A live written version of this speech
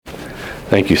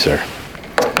Thank you, sir.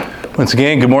 Once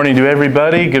again, good morning to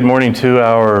everybody. Good morning to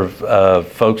our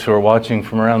folks who are watching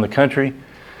from around the country.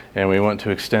 And we want to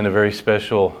extend a very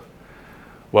special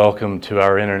welcome to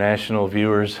our international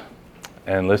viewers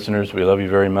and listeners. We love you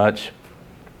very much.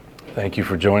 Thank you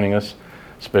for joining us,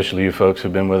 especially you folks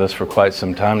who've been with us for quite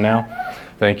some time now.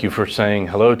 Thank you for saying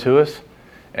hello to us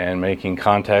and making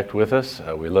contact with us.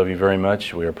 We love you very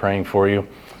much. We are praying for you,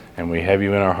 and we have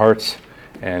you in our hearts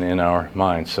and in our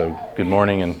minds. So good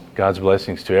morning and God's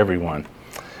blessings to everyone.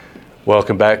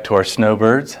 Welcome back to our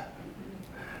snowbirds.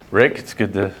 Rick, it's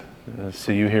good to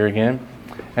see you here again.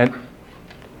 And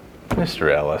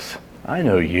Mr. Ellis, I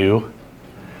know you.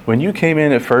 When you came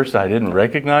in at first, I didn't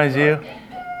recognize you.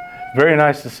 Very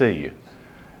nice to see you.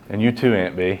 And you too,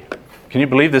 Aunt B. Can you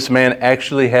believe this man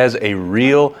actually has a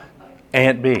real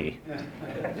Aunt B?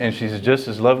 And she's just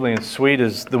as lovely and sweet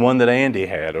as the one that Andy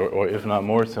had, or if not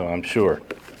more so, I'm sure.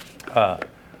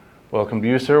 Welcome to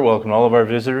you, sir. Welcome to all of our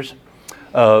visitors.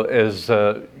 As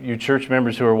you church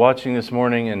members who are watching this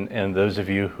morning, and those of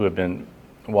you who have been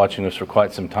watching us for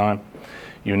quite some time,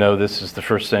 you know this is the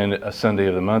first Sunday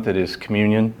of the month. It is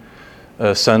Communion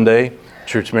Sunday.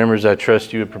 Church members, I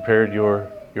trust you have prepared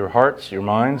your hearts, your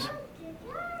minds,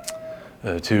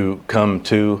 to come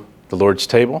to the Lord's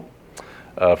table.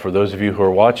 For those of you who are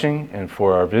watching and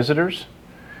for our visitors,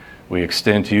 we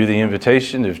extend to you the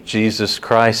invitation. If Jesus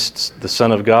Christ, the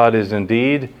Son of God, is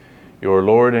indeed your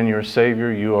Lord and your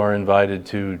Savior, you are invited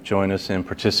to join us and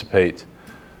participate,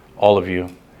 all of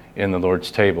you, in the Lord's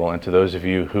table. And to those of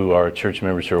you who are church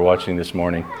members who are watching this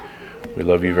morning, we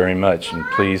love you very much. And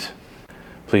please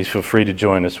feel free to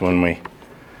join us when we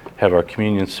have our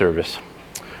communion service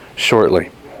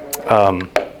shortly.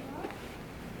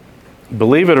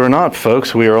 Believe it or not,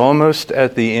 folks, we are almost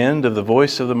at the end of the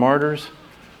Voice of the Martyrs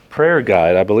prayer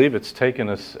guide. I believe it's taken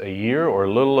us a year or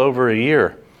a little over a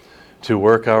year to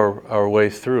work our way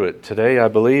through it. Today, I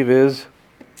believe, is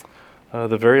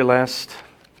the very last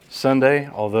Sunday,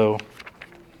 although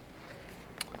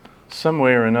some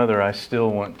way or another I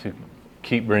still want to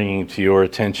keep bringing to your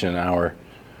attention our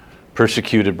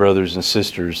persecuted brothers and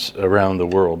sisters around the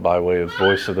world by way of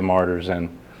Voice of the Martyrs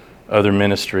and other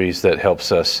ministries that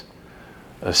helps us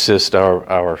assist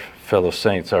our fellow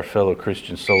saints, our fellow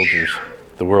Christian soldiers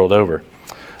the world over.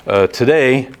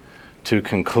 Today, to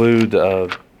conclude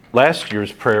last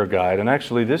year's prayer guide, and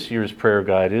actually this year's prayer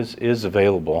guide is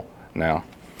available now,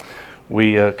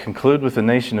 we conclude with the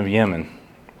nation of Yemen.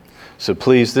 So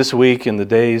please, this week and the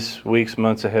days, weeks,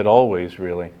 months ahead, always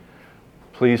really,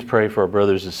 please pray for our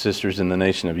brothers and sisters in the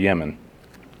nation of Yemen.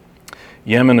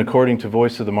 Yemen, according to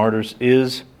Voice of the Martyrs,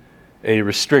 is a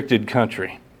restricted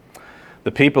country.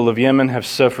 The people of Yemen have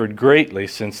suffered greatly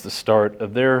since the start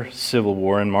of their civil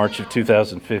war in March of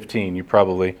 2015. You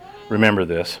probably remember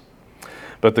this.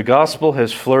 But the gospel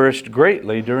has flourished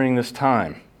greatly during this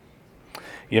time.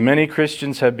 Yemeni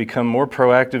Christians have become more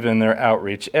proactive in their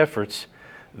outreach efforts,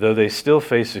 though they still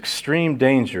face extreme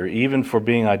danger even for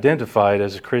being identified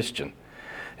as a Christian.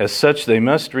 As such, they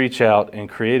must reach out in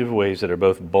creative ways that are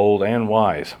both bold and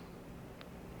wise.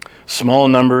 Small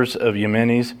numbers of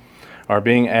Yemenis are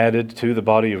being added to the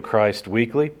body of Christ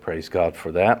weekly. Praise God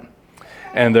for that.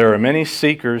 And there are many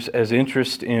seekers as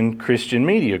interest in Christian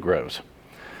media grows.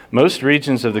 Most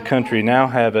regions of the country now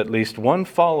have at least one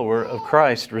follower of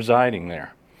Christ residing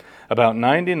there. About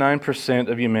 99%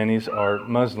 of Yemenis are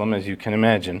Muslim, as you can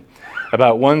imagine.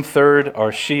 About 1/3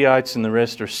 are Shiites and the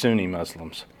rest are Sunni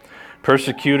Muslims.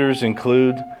 Persecutors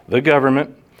include the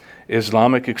government,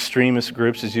 Islamic extremist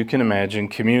groups, as you can imagine,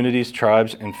 communities,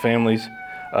 tribes, and families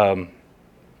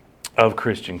of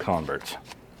Christian converts.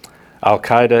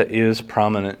 Al-Qaeda is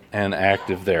prominent and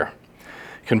active there.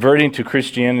 Converting to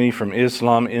Christianity from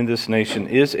Islam in this nation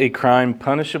is a crime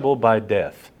punishable by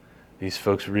death. These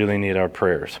folks really need our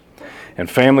prayers. And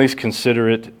families consider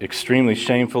it extremely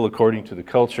shameful, according to the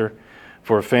culture,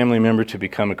 for a family member to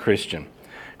become a Christian.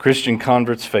 Christian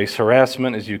converts face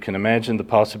harassment, as you can imagine, the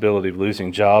possibility of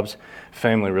losing jobs,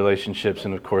 family relationships,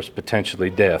 and of course, potentially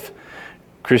death.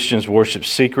 Christians worship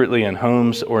secretly in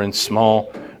homes or in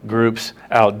small groups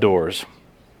outdoors.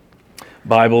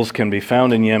 Bibles can be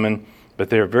found in Yemen,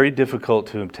 but they are very difficult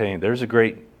to obtain. There's a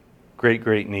great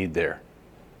need there,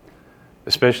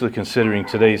 especially considering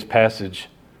today's passage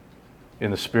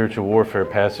in the spiritual warfare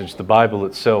passage. The Bible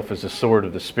itself is a sword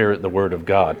of the Spirit, the Word of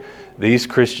God. These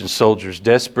Christian soldiers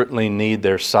desperately need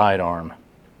their sidearm,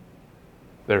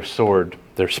 their sword,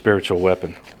 their spiritual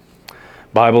weapon.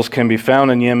 Bibles can be found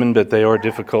in Yemen, but they are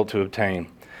difficult to obtain.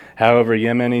 However,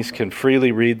 Yemenis can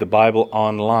freely read the Bible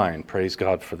online. Praise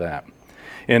God for that.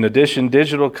 In addition,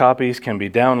 digital copies can be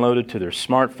downloaded to their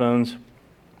smartphones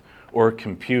or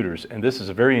computers. And this is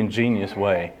a very ingenious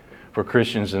way for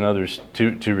Christians and others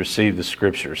to receive the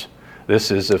Scriptures.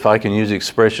 This is, if I can use the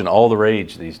expression, all the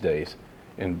rage these days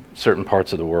in certain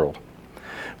parts of the world.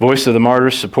 Voice of the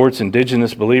Martyrs supports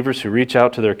indigenous believers who reach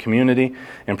out to their community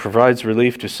and provides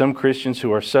relief to some Christians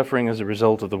who are suffering as a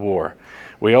result of the war.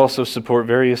 We also support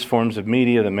various forms of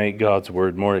media that make God's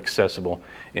Word more accessible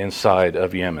inside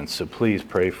of Yemen. So please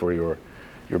pray for your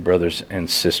brothers and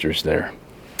sisters there.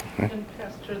 And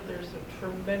Pastor, there's a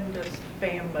tremendous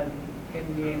famine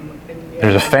in Yemen.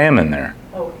 There's a famine there.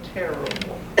 Oh,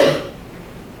 terrible.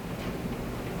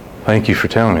 Thank you for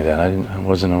telling me that. I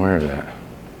wasn't aware of that.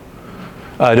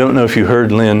 I don't know if you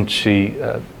heard Lynn. She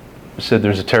said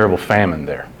there's a terrible famine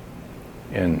there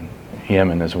in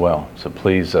Yemen as well. So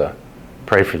please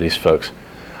pray for these folks.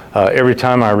 Every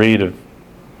time I read of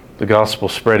the gospel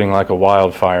spreading like a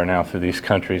wildfire now through these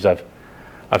countries, I've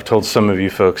told some of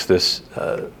you folks this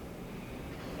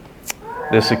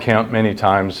account many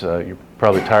times. You're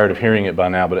probably tired of hearing it by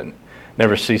now, but it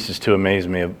never ceases to amaze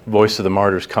me. A Voice of the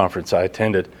Martyrs conference I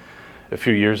attended a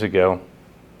few years ago.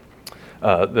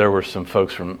 There were some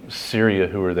folks from Syria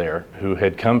who were there who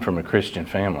had come from a Christian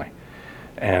family.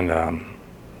 And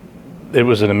it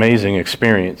was an amazing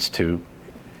experience to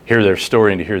hear their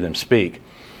story and to hear them speak.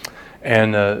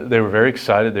 And they were very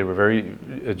excited. They were very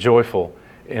joyful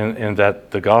in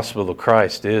that the gospel of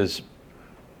Christ is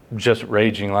just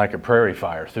raging like a prairie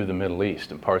fire through the Middle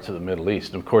East and parts of the Middle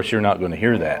East. And of course, you're not going to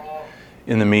hear that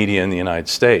in the media in the United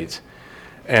States.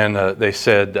 And they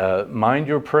said, mind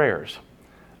your prayers.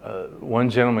 One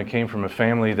gentleman came from a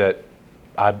family that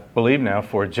I believe now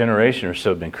for a generation or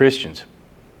so have been Christians.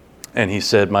 And he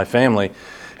said, my family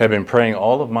had been praying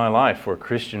all of my life for a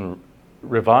Christian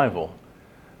revival,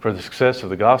 for the success of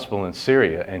the gospel in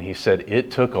Syria. And he said,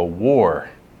 it took a war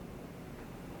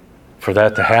for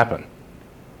that to happen.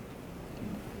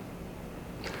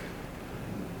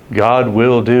 God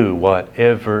will do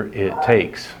whatever it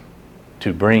takes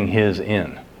to bring His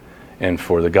in and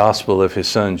for the gospel of His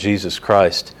Son, Jesus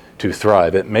Christ, to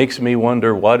thrive. It makes me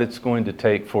wonder what it's going to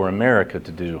take for America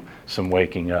to do some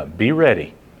waking up. Be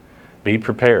ready. Be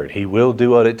prepared. He will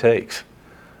do what it takes,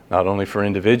 not only for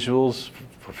individuals,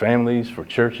 for families, for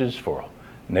churches, for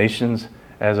nations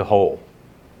as a whole.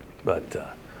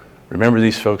 But remember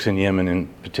these folks in Yemen in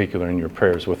particular in your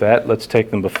prayers. With that, let's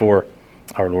take them before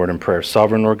our Lord in prayer.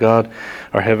 Sovereign Lord God,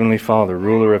 our Heavenly Father,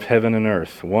 ruler of heaven and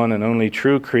earth, one and only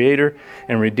true Creator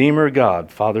and Redeemer God,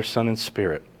 Father, Son, and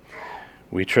Spirit.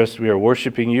 We trust we are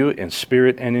worshiping you in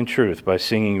spirit and in truth by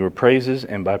singing your praises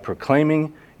and by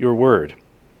proclaiming your word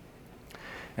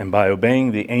and by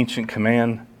obeying the ancient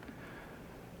command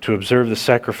to observe the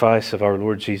sacrifice of our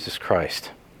Lord Jesus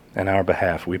Christ in our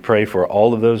behalf. We pray for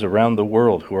all of those around the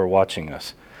world who are watching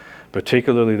us,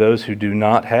 particularly those who do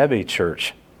not have a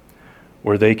church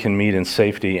where they can meet in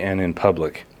safety and in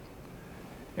public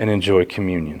and enjoy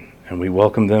communion. And we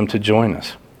welcome them to join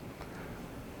us.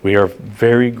 We are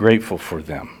very grateful for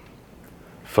them.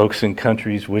 Folks in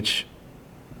countries which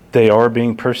they are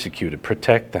being persecuted,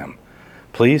 protect them.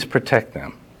 Please protect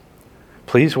them.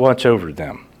 Please watch over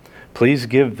them. Please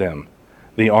give them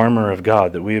the armor of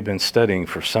God that we have been studying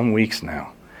for some weeks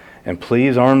now. And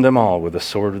please arm them all with the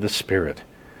sword of the Spirit,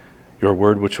 your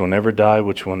word which will never die,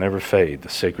 which will never fade, the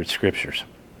sacred scriptures.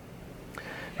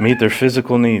 Meet their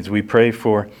physical needs. We pray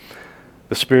for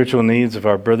the spiritual needs of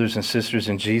our brothers and sisters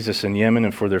in Jesus in Yemen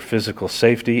and for their physical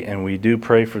safety, and we do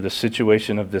pray for the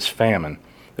situation of this famine.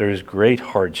 There is great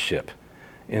hardship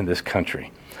in this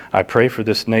country. I pray for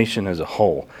this nation as a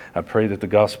whole. I pray that the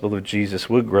gospel of Jesus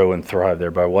would grow and thrive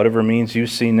there by whatever means you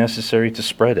see necessary to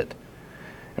spread it,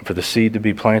 and for the seed to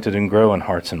be planted and grow in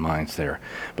hearts and minds there.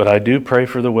 But I do pray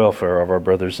for the welfare of our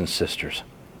brothers and sisters.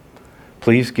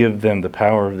 Please give them the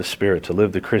power of the Spirit to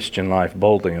live the Christian life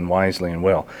boldly and wisely and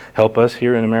well. Help us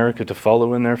here in America to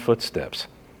follow in their footsteps.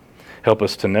 Help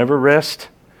us to never rest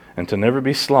and to never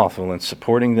be slothful in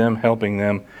supporting them, helping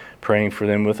them, praying for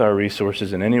them with our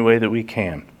resources in any way that we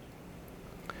can.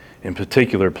 In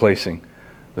particular, placing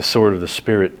the sword of the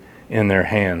Spirit in their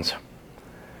hands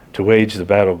to wage the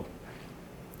battle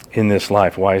in this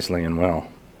life wisely and well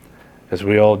as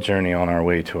we all journey on our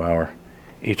way to our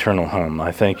eternal home.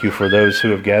 I thank you for those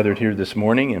who have gathered here this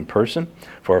morning in person,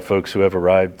 for our folks who have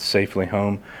arrived safely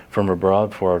home from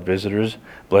abroad, for our visitors.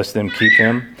 Bless them, keep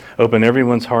them. Open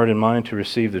everyone's heart and mind to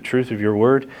receive the truth of your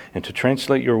word and to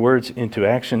translate your words into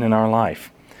action in our life.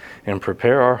 And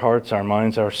prepare our hearts, our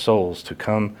minds, our souls to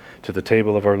come to the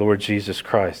table of our Lord Jesus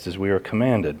Christ as we are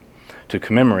commanded to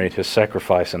commemorate his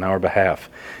sacrifice on our behalf,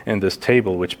 and this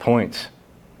table which points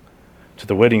to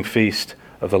the wedding feast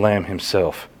of the Lamb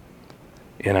himself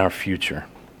in our future.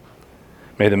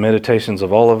 May the meditations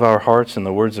of all of our hearts and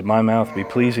the words of my mouth be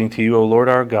pleasing to you, O Lord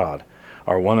our God,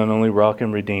 our one and only rock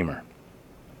and redeemer.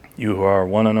 You who are our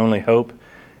one and only hope,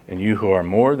 and you who are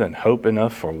more than hope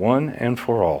enough for one and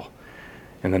for all.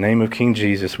 In the name of King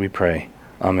Jesus we pray.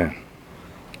 Amen.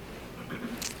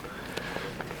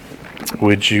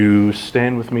 Would you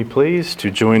stand with me, please, to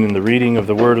join in the reading of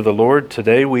the word of the Lord?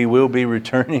 Today we will be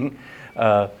returning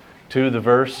to the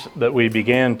verse that we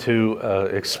began to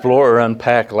explore or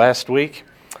unpack last week.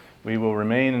 We will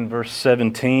remain in verse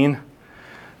 17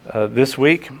 this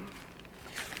week.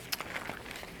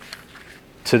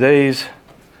 Today's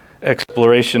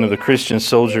exploration of the Christian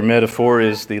soldier metaphor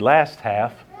is the last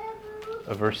half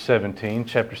of verse 17,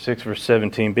 chapter 6, verse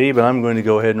 17b, but I'm going to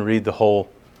go ahead and read the whole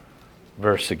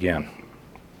verse again.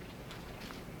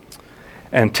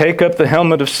 And take up the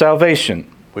helmet of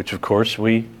salvation, which of course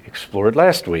we explored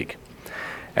last week.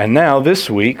 And now this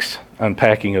week's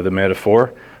unpacking of the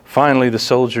metaphor, finally the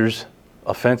soldier's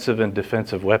offensive and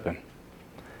defensive weapon.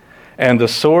 And the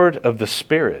sword of the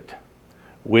Spirit,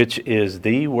 which is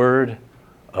the word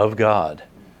of God.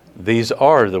 These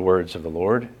are the words of the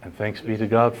Lord, and thanks be to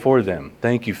God for them.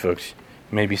 Thank you, folks.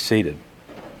 You may be seated.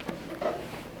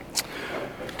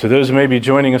 To those who may be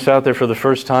joining us out there for the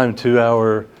first time, to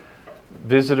our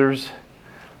visitors,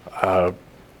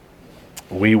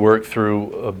 we work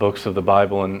through books of the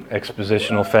Bible in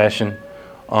expositional fashion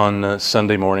on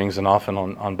Sunday mornings and often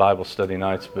on Bible study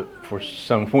nights. But for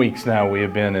some weeks now we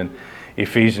have been in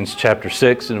Ephesians chapter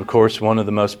 6, and of course one of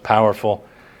the most powerful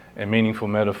and meaningful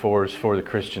metaphors for the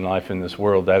Christian life in this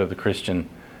world, that of the Christian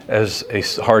as a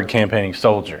hard campaigning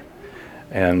soldier,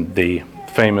 and the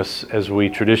famous, as we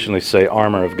traditionally say,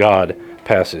 armor of God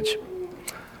passage.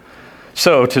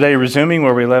 So today, resuming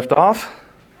where we left off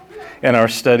in our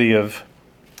study of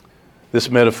this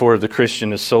metaphor of the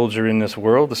Christian as soldier in this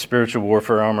world, the spiritual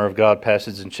warfare armor of God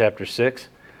passage in chapter 6.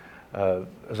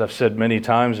 As I've said many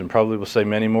times, and probably will say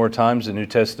many more times, the New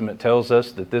Testament tells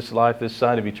us that this life, this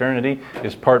side of eternity,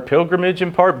 is part pilgrimage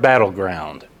and part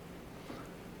battleground.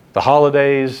 The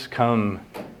holidays come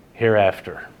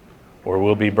hereafter, or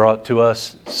will be brought to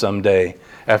us someday,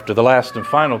 after the last and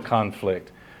final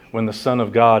conflict, when the Son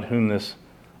of God, whom this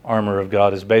armor of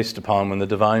God is based upon, when the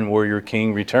divine warrior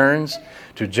king returns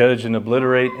to judge and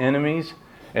obliterate enemies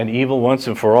and evil once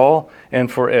and for all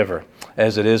and forever.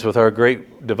 As it is with our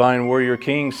great divine warrior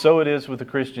king, so it is with the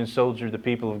Christian soldier, the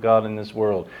people of God in this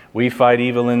world. We fight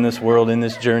evil in this world, in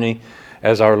this journey,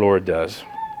 as our Lord does.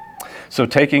 So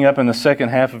taking up in the second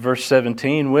half of verse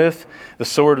 17 with the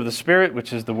sword of the Spirit,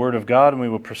 which is the word of God, and we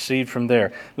will proceed from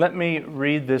there. Let me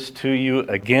read this to you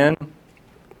again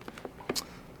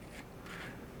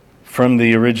from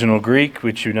the original Greek,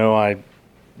 which you know I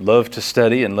love to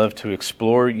study and love to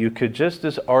explore. You could just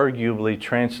as arguably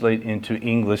translate into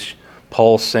English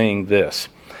Paul saying this: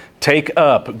 take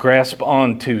up, grasp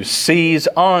onto, seize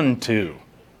onto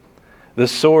the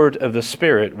sword of the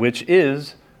Spirit, which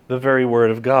is the very word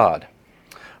of God.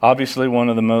 Obviously, one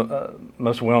of the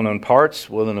most well-known parts,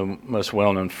 one of the most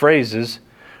well-known phrases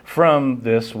from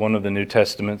this, one of the New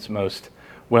Testament's most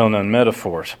well-known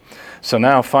metaphors. So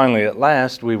now, finally, at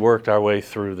last, we worked our way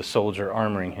through the soldier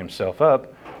armoring himself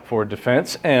up for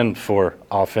defense and for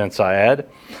offense, I add.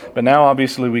 But now,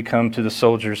 obviously, we come to the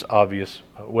soldier's obvious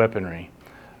weaponry,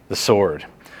 the sword.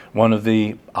 One of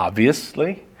the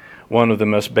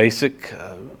most basic,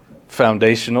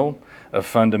 foundational,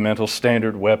 fundamental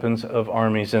standard weapons of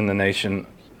armies in the nation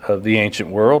of the ancient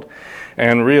world.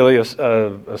 And really,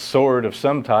 a sword of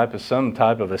some type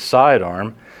of a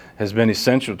sidearm has been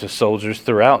essential to soldiers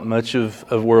throughout much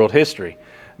of world history.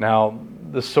 Now,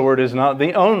 the sword is not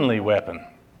the only weapon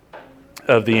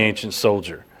of the ancient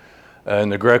soldier. In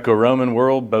the Greco-Roman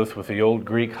world, both with the old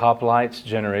Greek hoplites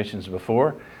generations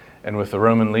before, and with the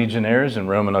Roman legionaries and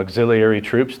Roman auxiliary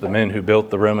troops, the men who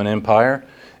built the Roman Empire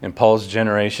in Paul's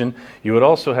generation, you would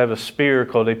also have a spear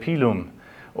called a pilum,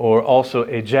 or also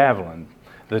a javelin.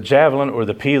 The javelin or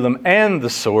the pilum and the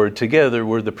sword together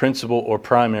were the principal or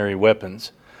primary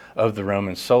weapons of the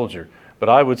Roman soldier. But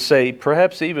I would say,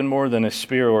 perhaps even more than a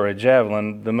spear or a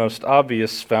javelin, the most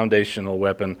obvious foundational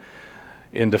weapon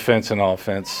in defense and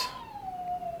offense,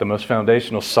 the most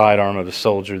foundational sidearm of a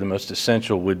soldier, the most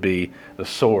essential would be the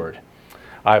sword.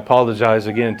 I apologize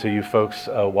again to you folks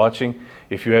watching.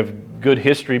 If you have good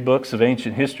history books of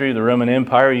ancient history of the Roman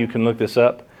Empire, you can look this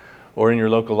up, or in your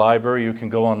local library, you can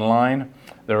go online.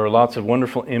 There are lots of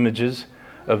wonderful images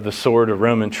of the sword of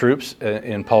Roman troops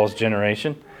in Paul's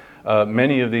generation.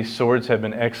 Many of these swords have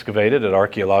been excavated at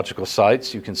archaeological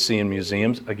sites. You can see in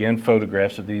museums. Again,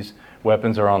 photographs of these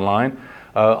weapons are online.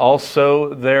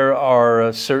 Also, there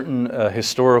are certain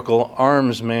historical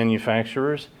arms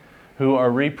manufacturers who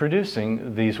are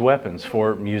reproducing these weapons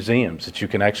for museums that you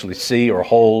can actually see or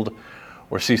hold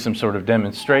or see some sort of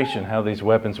demonstration how these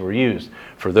weapons were used.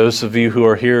 For those of you who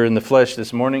are here in the flesh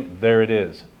this morning, there it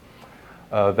is.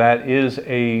 That is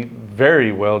a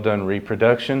very well done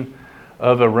reproduction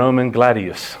of a Roman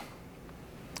gladius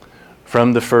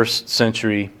from the 1st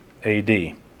century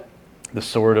AD, the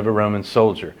sword of a Roman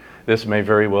soldier. This may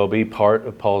very well be part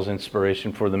of Paul's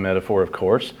inspiration for the metaphor, of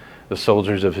course, the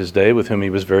soldiers of his day with whom he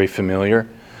was very familiar.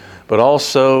 But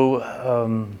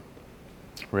also,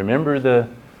 remember the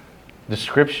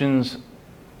descriptions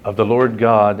of the Lord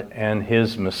God and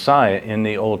his Messiah in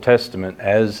the Old Testament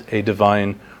as a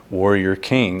divine warrior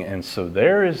king. And so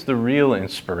there is the real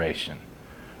inspiration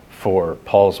for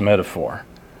Paul's metaphor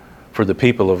for the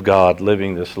people of God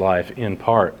living this life in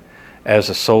part as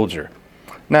a soldier.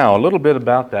 Now, a little bit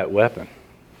about that weapon,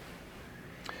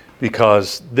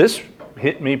 because this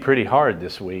hit me pretty hard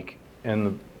this week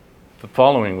and the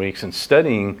following weeks in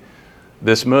studying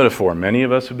this metaphor. Many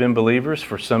of us have been believers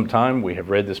for some time. We have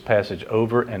read this passage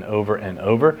over and over and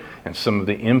over, and some of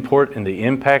the import and the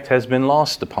impact has been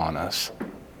lost upon us.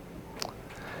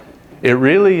 It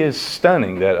really is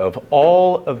stunning that of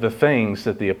all of the things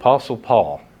that the Apostle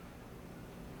Paul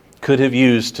could have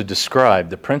used to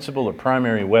describe the principal or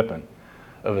primary weapon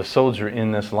of a soldier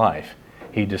in this life,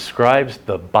 he describes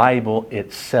the Bible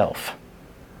itself.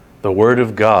 The Word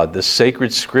of God, the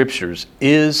sacred Scriptures,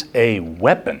 is a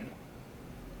weapon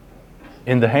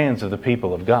in the hands of the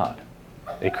people of God,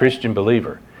 a Christian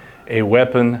believer. A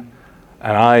weapon,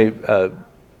 and I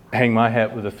hang my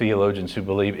hat with the theologians who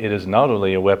believe it is not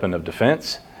only a weapon of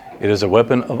defense, it is a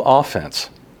weapon of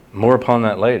offense. More upon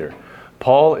that later.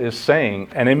 Paul is saying,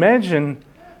 and imagine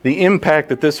the impact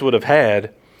that this would have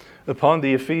had upon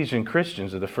the Ephesian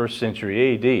Christians of the 1st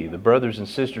century AD, the brothers and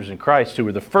sisters in Christ who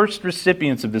were the first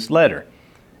recipients of this letter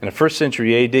in the 1st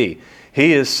century AD.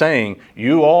 He is saying,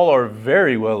 you all are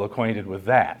very well acquainted with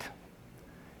that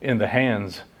in the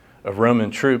hands of Roman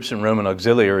troops and Roman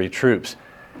auxiliary troops.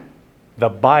 The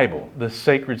Bible, the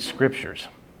sacred Scriptures,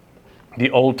 the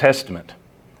Old Testament,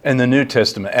 and the New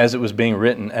Testament as it was being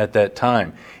written at that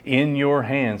time. In your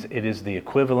hands, it is the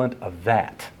equivalent of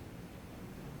that.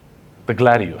 The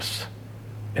gladius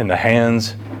in the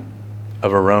hands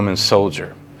of a Roman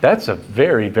soldier. That's a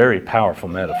very, very powerful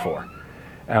metaphor.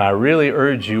 And I really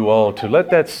urge you all to let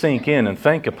that sink in and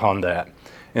think upon that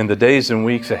in the days and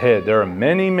weeks ahead. There are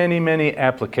many, many, many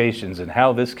applications in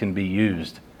how this can be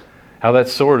used. How that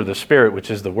sword of the Spirit,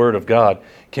 which is the Word of God,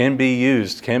 can be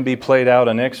used, can be played out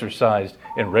and exercised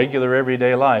in regular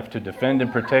everyday life to defend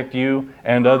and protect you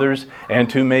and others, and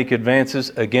to make advances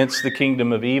against the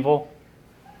kingdom of evil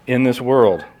in this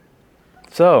world.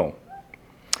 So,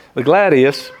 the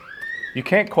gladius, you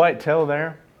can't quite tell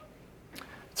there.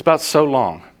 It's about so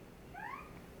long.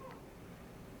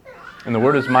 And the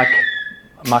word is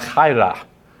machaira,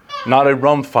 not a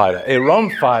rhomphaira. A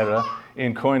rhomphaira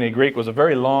in Koine Greek was a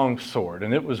very long sword,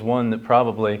 and it was one that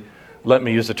probably, let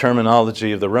me use the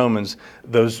terminology of the Romans,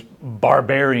 those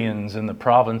barbarians in the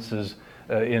provinces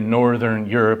in northern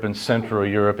Europe and central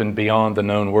Europe and beyond the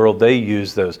known world, they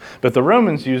used those. But the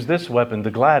Romans used this weapon,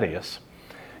 the gladius.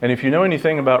 And if you know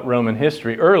anything about Roman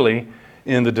history, early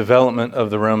in the development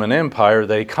of the Roman Empire,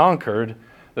 they conquered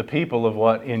the people of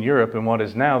what in Europe and what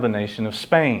is now the nation of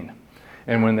Spain.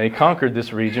 And when they conquered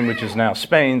this region, which is now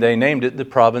Spain, they named it the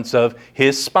province of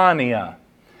Hispania.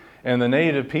 And the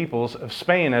native peoples of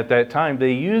Spain at that time,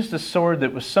 they used a sword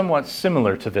that was somewhat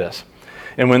similar to this.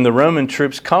 And when the Roman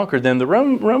troops conquered them, the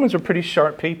Romans were pretty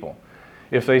sharp people.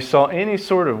 If they saw any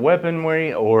sort of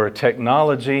weaponry or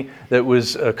technology that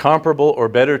was comparable or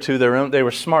better to their own, they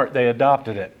were smart. They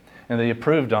adopted it, and they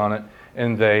improved on it,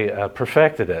 and they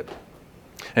perfected it.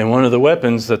 And one of the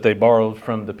weapons that they borrowed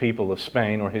from the people of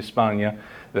Spain, or Hispania,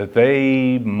 that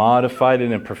they modified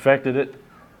it and perfected it,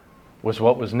 was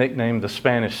what was nicknamed the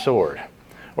Spanish sword,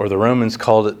 or the Romans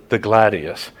called it the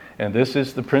gladius. And this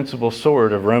is the principal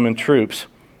sword of Roman troops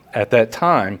at that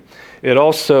time. It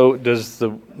also, does the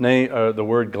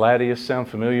word gladius sound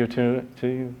familiar to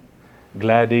you?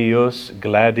 Gladius,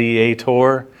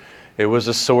 gladiator. It was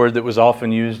a sword that was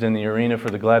often used in the arena for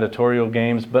the gladiatorial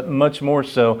games, but much more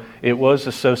so, it was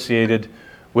associated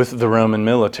with the Roman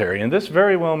military. And this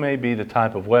very well may be the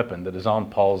type of weapon that is on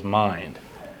Paul's mind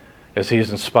as he is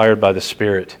inspired by the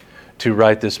Spirit to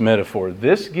write this metaphor.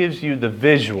 This gives you the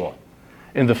visual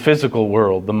in the physical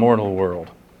world, the mortal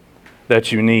world,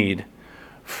 that you need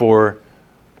for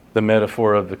the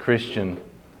metaphor of the Christian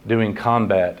doing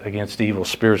combat against evil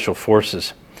spiritual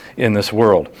forces in this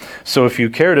world. So if you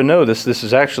care to know this, this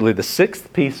is actually the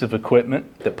 6th piece of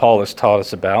equipment that Paul has taught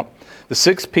us about. The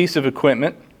 6th piece of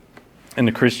equipment in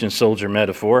the Christian soldier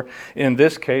metaphor. In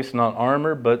this case, not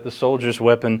armor, but the soldier's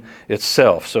weapon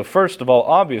itself. So first of all,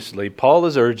 obviously, Paul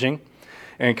is urging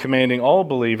and commanding all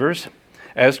believers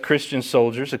as Christian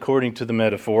soldiers, according to the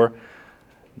metaphor,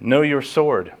 know your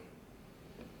sword,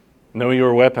 know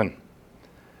your weapon,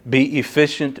 be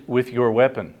efficient with your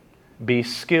weapon, be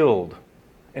skilled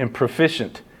and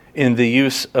proficient in the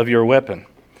use of your weapon.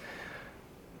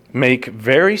 Make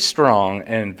very strong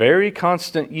and very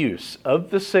constant use of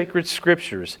the sacred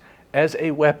scriptures as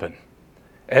a weapon,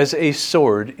 as a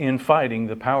sword in fighting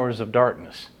the powers of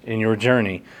darkness in your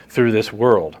journey through this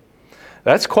world.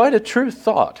 That's quite a true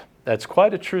thought. That's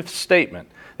quite a truth statement.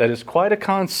 That is quite a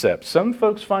concept. Some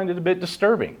folks find it a bit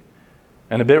disturbing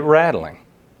and a bit rattling,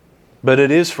 but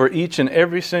it is for each and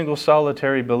every single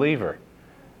solitary believer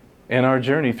in our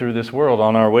journey through this world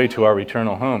on our way to our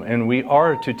eternal home. And we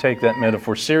are to take that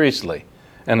metaphor seriously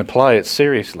and apply it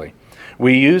seriously.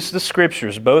 We use the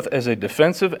scriptures both as a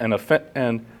defensive and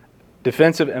offensive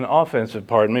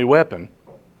weapon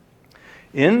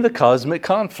in the cosmic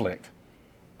conflict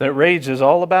that rages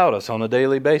all about us on a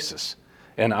daily basis.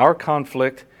 And our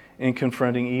conflict in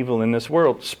confronting evil in this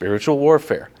world, spiritual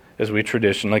warfare, as we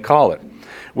traditionally call it.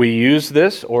 We use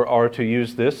this, or are to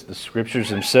use this, the scriptures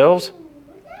themselves.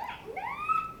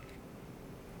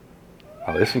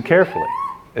 Now listen carefully,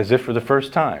 as if for the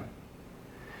first time.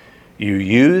 You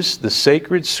use the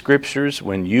sacred scriptures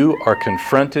when you are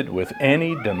confronted with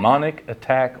any demonic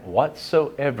attack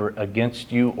whatsoever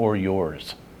against you or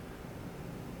yours.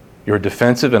 Your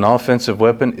defensive and offensive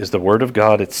weapon is the Word of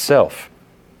God itself.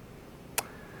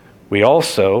 We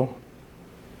also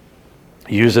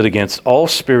use it against all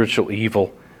spiritual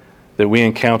evil that we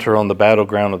encounter on the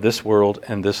battleground of this world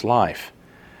and this life.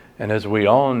 And as we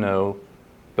all know,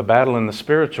 the battle in the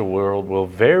spiritual world will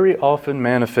very often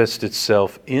manifest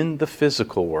itself in the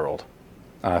physical world.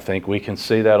 I think we can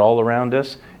see that all around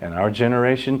us in our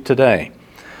generation today.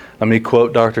 Let me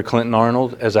quote Dr. Clinton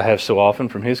Arnold, as I have so often,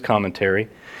 from his commentary.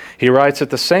 He writes, at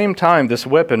the same time, this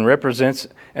weapon represents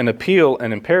an appeal,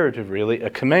 an imperative really, a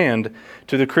command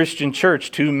to the Christian church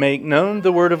to make known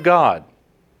the Word of God,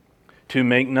 to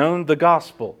make known the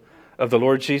gospel of the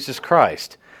Lord Jesus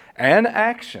Christ, an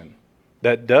action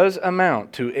that does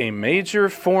amount to a major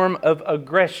form of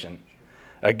aggression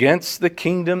against the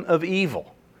kingdom of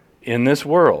evil in this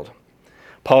world.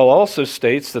 Paul also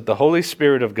states that the Holy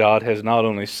Spirit of God has not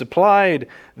only supplied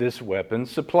this weapon,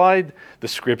 supplied the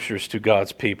scriptures to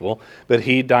God's people, but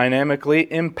he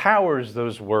dynamically empowers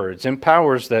those words,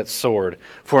 empowers that sword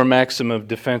for maximum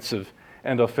defensive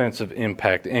and offensive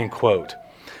impact, end quote.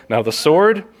 Now the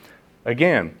sword,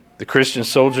 again, the Christian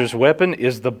soldier's weapon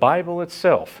is the Bible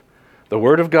itself. The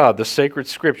Word of God, the sacred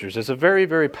scriptures, is a very,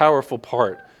 very powerful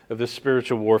part of this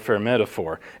spiritual warfare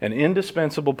metaphor, an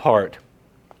indispensable part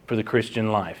for the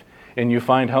Christian life. And you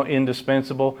find how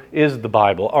indispensable is the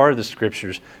Bible, are the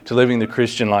scriptures, to living the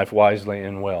Christian life wisely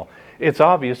and well. It's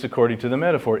obvious according to the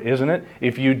metaphor, isn't it?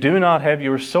 If you do not have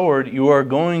your sword, you are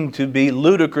going to be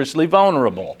ludicrously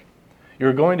vulnerable.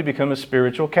 You're going to become a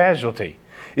spiritual casualty.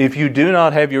 If you do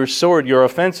not have your sword, your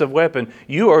offensive weapon,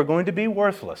 you are going to be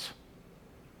worthless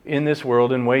in this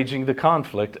world in waging the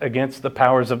conflict against the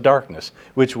powers of darkness,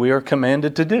 which we are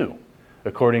commanded to do,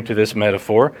 according to this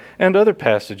metaphor and other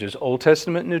passages, Old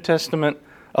Testament, New Testament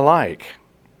alike.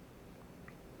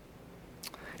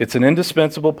 It's an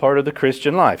indispensable part of the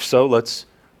Christian life. So let's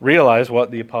realize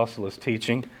what the apostle is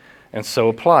teaching and so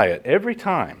apply it. Every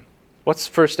time, what's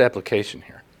the first application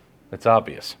here? It's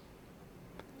obvious.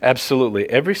 Absolutely,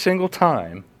 every single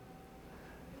time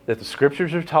that the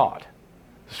scriptures are taught,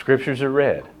 the scriptures are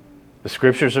read, the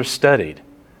scriptures are studied,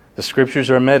 the scriptures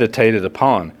are meditated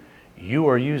upon, you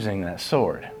are using that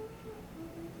sword.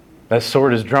 That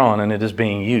sword is drawn and it is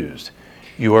being used.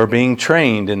 You are being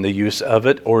trained in the use of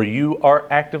it, or you are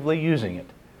actively using it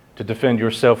to defend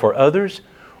yourself or others,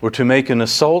 or to make an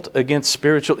assault against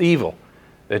spiritual evil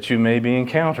that you may be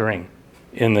encountering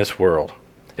in this world.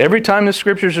 Every time the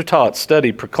scriptures are taught,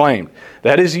 studied, proclaimed,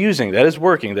 that is using, that is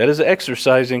working, that is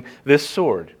exercising this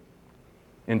sword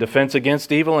in defense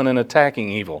against evil and in attacking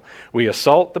evil. We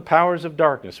assault the powers of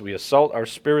darkness. We assault our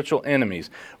spiritual enemies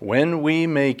when we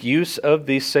make use of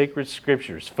these sacred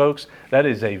scriptures. Folks, that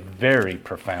is a very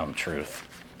profound truth.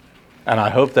 And I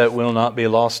hope that will not be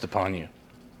lost upon you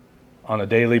on a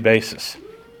daily basis.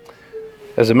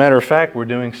 As a matter of fact, we're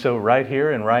doing so right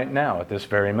here and right now at this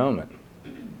very moment.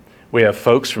 We have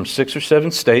folks from 6 or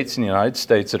 7 states in the United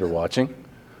States that are watching,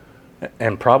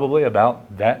 and probably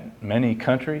about that many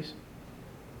countries.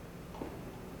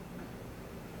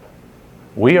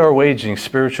 We are waging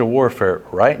spiritual warfare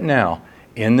right now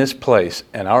in this place,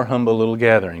 in our humble little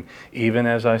gathering, even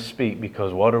as I speak,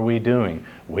 because what are we doing?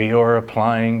 We are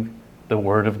applying the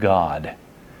Word of God.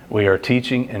 We are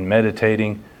teaching and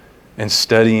meditating and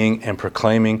studying and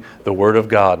proclaiming the Word of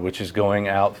God, which is going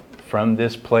out from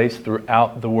this place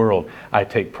throughout the world. I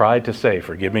take pride to say,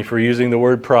 forgive me for using the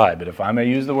word pride, but if I may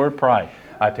use the word pride,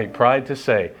 I take pride to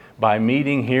say, by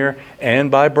meeting here and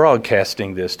by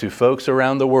broadcasting this to folks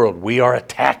around the world, we are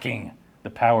attacking the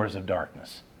powers of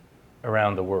darkness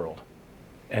around the world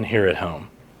and here at home.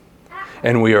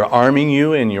 And we are arming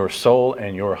you in your soul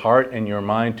and your heart and your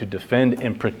mind to defend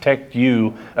and protect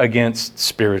you against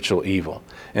spiritual evil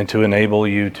and to enable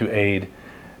you to aid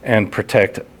and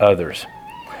protect others.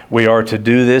 We are to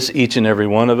do this, each and every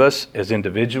one of us, as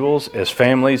individuals, as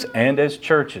families, and as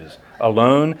churches,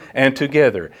 alone and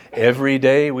together. Every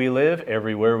day we live,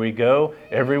 everywhere we go,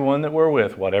 everyone that we're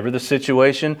with, whatever the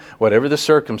situation, whatever the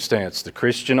circumstance. The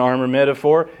Christian armor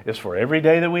metaphor is for every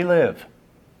day that we live.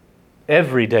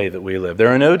 Every day that we live. There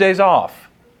are no days off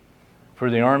for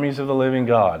the armies of the living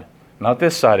God. Not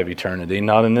this side of eternity,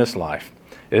 not in this life.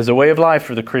 It is a way of life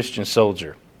for the Christian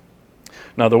soldier.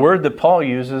 Now, the word that Paul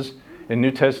uses in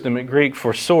New Testament Greek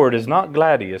for sword is not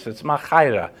gladius, it's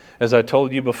machaira, as I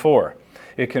told you before.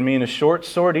 It can mean a short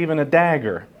sword, even a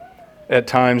dagger, at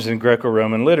times in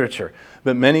Greco-Roman literature.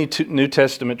 But many New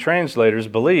Testament translators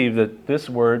believe that this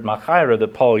word, machaira,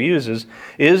 that Paul uses,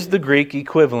 is the Greek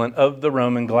equivalent of the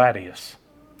Roman gladius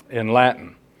in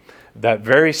Latin. That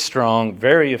very strong,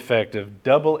 very effective,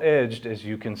 double-edged, as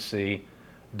you can see,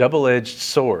 double-edged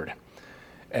sword.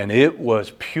 And it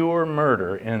was pure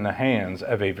murder in the hands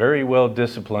of a very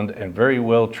well-disciplined and very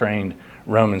well-trained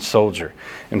Roman soldier.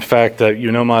 In fact,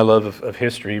 you know my love of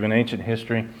history, even ancient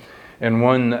history. And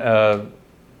one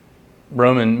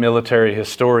Roman military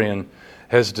historian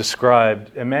has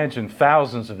described, imagine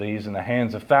thousands of these in the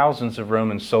hands of thousands of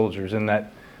Roman soldiers in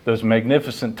those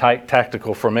magnificent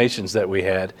tactical formations that we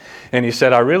had. And he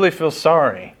said, I really feel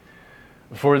sorry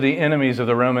for the enemies of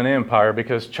the Roman Empire,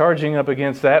 because charging up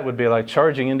against that would be like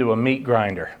charging into a meat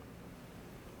grinder.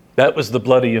 That was the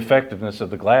bloody effectiveness of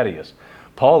the gladius.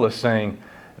 Paul is saying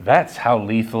that's how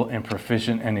lethal and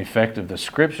proficient and effective the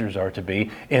Scriptures are to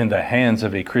be in the hands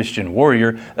of a Christian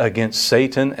warrior against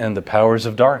Satan and the powers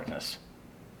of darkness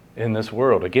in this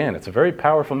world. Again, it's a very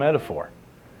powerful metaphor.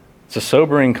 It's a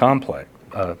sobering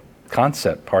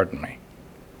concept, pardon me.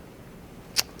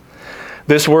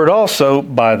 This word also,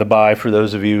 by the by, for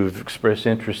those of you who've expressed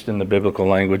interest in the biblical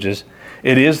languages,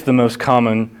 it is the most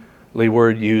commonly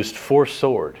word used for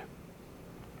sword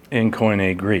in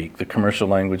Koine Greek, the commercial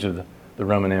language of the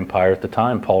Roman Empire at the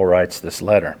time Paul writes this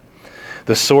letter.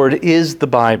 The sword is the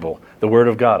Bible, the Word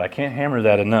of God. I can't hammer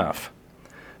that enough.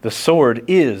 The sword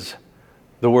is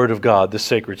the Word of God, the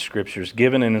sacred Scriptures,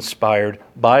 given and inspired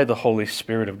by the Holy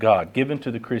Spirit of God, given to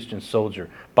the Christian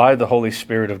soldier by the Holy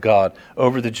Spirit of God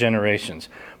over the generations.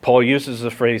 Paul uses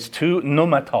the phrase tu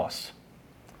pneumatos,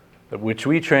 which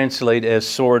we translate as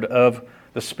sword of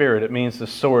the Spirit. It means the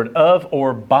sword of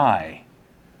or by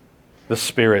the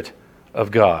Spirit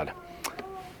of God.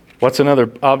 What's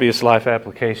another obvious life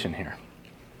application here?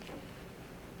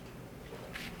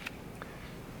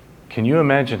 Can you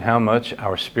imagine how much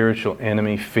our spiritual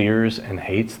enemy fears and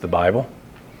hates the Bible?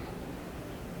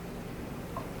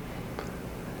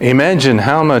 Imagine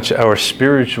how much our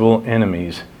spiritual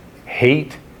enemies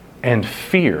hate and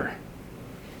fear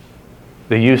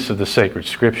the use of the sacred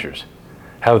Scriptures.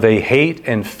 How they hate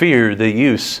and fear the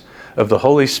use of the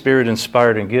Holy Spirit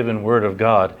inspired and given Word of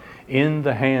God in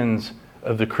the hands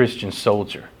of the Christian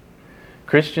soldier.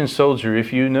 Christian soldier,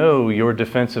 if you know your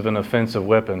defensive and offensive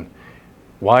weapon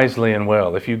wisely and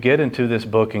well, if you get into this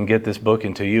book and get this book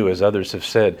into you, as others have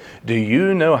said, do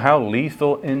you know how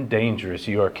lethal and dangerous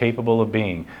you are capable of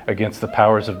being against the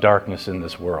powers of darkness in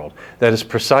this world? That is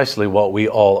precisely what we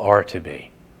all are to be.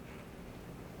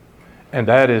 And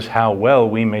that is how well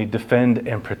we may defend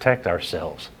and protect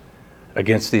ourselves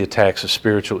against the attacks of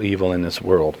spiritual evil in this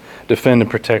world. Defend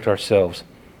and protect ourselves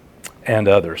and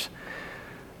others.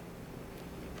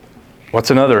 What's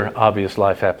another obvious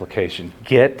life application?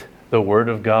 Get the Word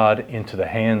of God into the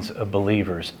hands of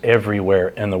believers everywhere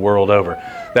in the world over.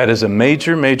 That is a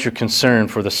major, major concern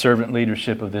for the servant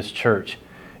leadership of this church,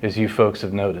 as you folks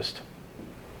have noticed.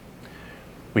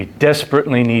 We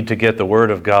desperately need to get the Word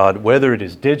of God, whether it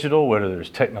is digital, whether it is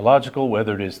technological,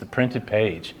 whether it is the printed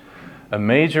page. A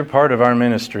major part of our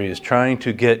ministry is trying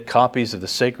to get copies of the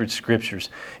sacred Scriptures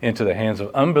into the hands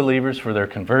of unbelievers for their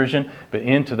conversion, but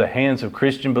into the hands of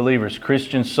Christian believers,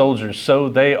 Christian soldiers, so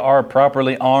they are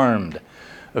properly armed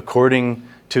according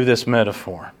to this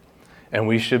metaphor. And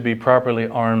we should be properly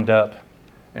armed up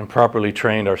and properly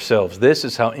trained ourselves. This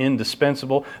is how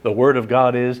indispensable the Word of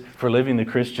God is for living the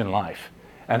Christian life,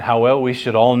 and how well we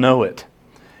should all know it.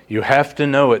 You have to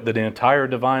know it, that the entire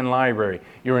divine library,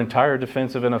 your entire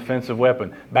defensive and offensive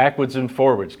weapon, backwards and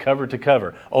forwards, cover to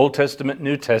cover, Old Testament,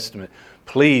 New Testament.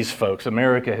 Please, folks,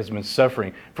 America has been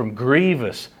suffering from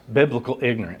grievous biblical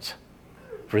ignorance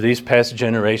for these past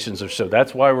generations or so.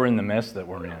 That's why we're in the mess that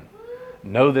we're in.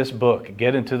 Know this book.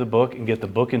 Get into the book and get the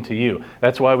book into you.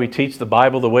 That's why we teach the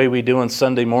Bible the way we do on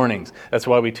Sunday mornings. That's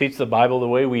why we teach the Bible the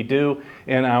way we do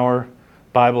in our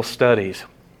Bible studies.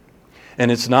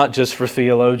 And it's not just for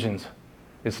theologians.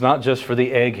 It's not just for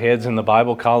the eggheads in the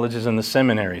Bible colleges and the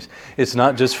seminaries. It's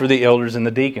not just for the elders and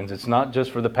the deacons. It's not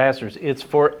just for the pastors. It's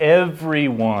for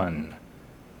everyone.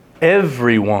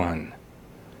 Everyone.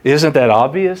 Isn't that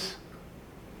obvious?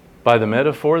 By the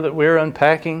metaphor that we're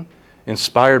unpacking,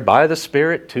 inspired by the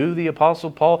Spirit to the Apostle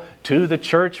Paul, to the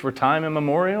church for time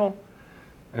immemorial,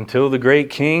 until the great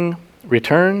King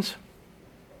returns.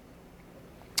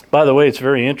 By the way, it's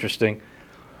very interesting.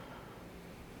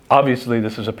 Obviously,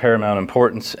 this is of paramount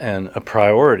importance and a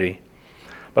priority.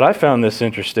 But I found this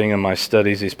interesting in my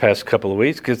studies these past couple of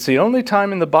weeks, because it's the only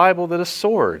time in the Bible that a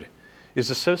sword is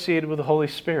associated with the Holy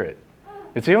Spirit.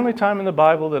 It's the only time in the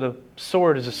Bible that a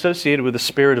sword is associated with the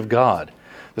Spirit of God.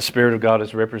 The Spirit of God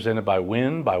is represented by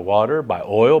wind, by water, by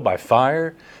oil, by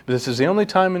fire. But this is the only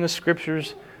time in the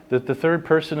Scriptures that the third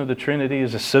person of the Trinity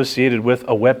is associated with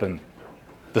a weapon,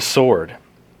 the sword.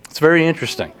 It's very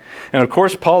interesting. And of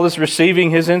course, Paul is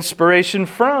receiving his inspiration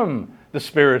from the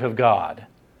Spirit of God,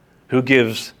 who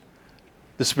gives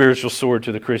the spiritual sword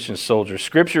to the Christian soldier.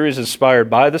 Scripture is inspired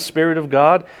by the Spirit of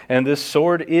God, and this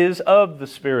sword is of the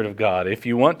Spirit of God. If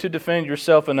you want to defend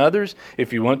yourself and others,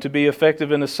 if you want to be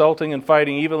effective in assaulting and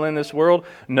fighting evil in this world,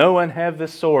 know and have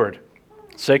this sword.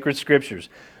 Sacred Scriptures.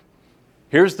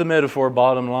 Here's the metaphor,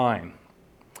 bottom line.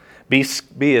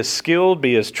 Be as skilled,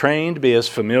 be as trained, be as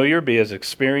familiar, be as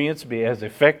experienced, be as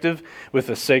effective with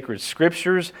the sacred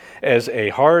Scriptures as a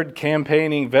hard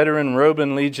campaigning veteran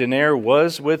Roman legionnaire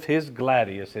was with his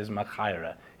gladius, his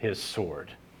machaira, his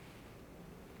sword.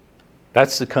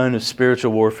 That's the kind of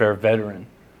spiritual warfare veteran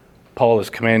Paul is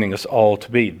commanding us all to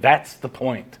be. That's the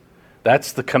point.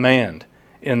 That's the command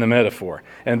in the metaphor.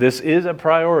 And this is a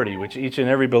priority which each and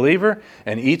every believer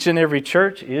and each and every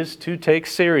church is to take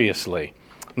seriously.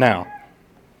 Now,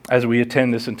 as we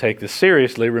attend this and take this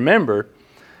seriously, remember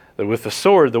that with the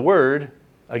sword, the word,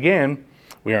 again,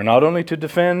 we are not only to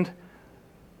defend,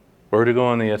 we're to go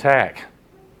on the attack.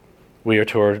 We are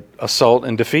to assault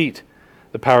and defeat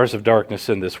the powers of darkness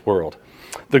in this world.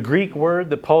 The Greek word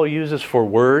that Paul uses for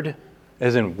word,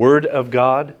 as in word of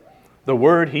God, the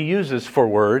word he uses for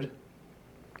word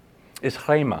is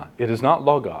rhema. It is not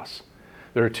logos.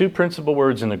 There are two principal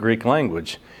words in the Greek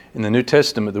language in the New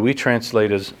Testament that we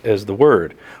translate as the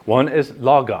word. One is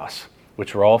logos,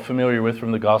 which we're all familiar with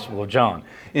from the Gospel of John.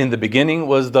 In the beginning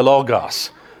was the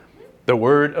logos, the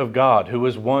Word of God, who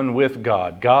was one with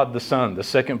God, God the Son, the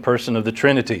second person of the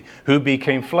Trinity, who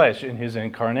became flesh in His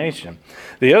incarnation.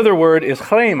 The other word is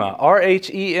rhema,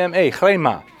 R-H-E-M-A,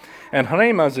 rhema. And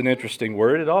rhema is an interesting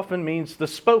word. It often means the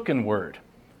spoken word,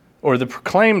 or the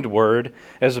proclaimed word,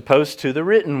 as opposed to the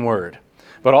written word.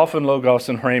 But often logos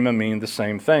and rhema mean the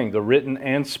same thing, the written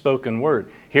and spoken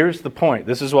word. Here's the point.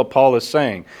 This is what Paul is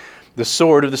saying. The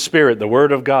sword of the Spirit, the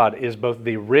Word of God, is both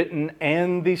the written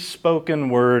and the spoken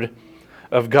word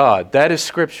of God. That is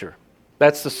Scripture.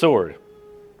 That's the sword.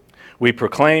 We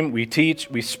proclaim, we teach,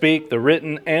 we speak the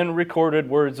written and recorded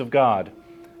words of God,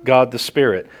 God the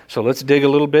Spirit. So let's dig a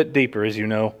little bit deeper, as you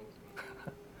know.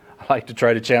 I like to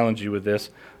try to challenge you with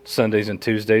this Sundays and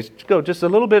Tuesdays. Go just a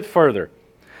little bit further.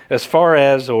 As far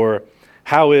as, or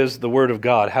how is the Word of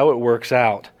God, how it works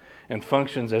out and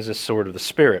functions as a sword of the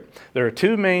Spirit. There are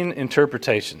two main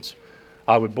interpretations.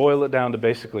 I would boil it down to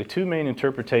basically two main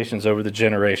interpretations over the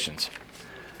generations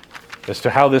as to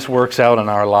how this works out in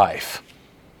our life,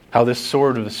 how this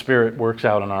sword of the Spirit works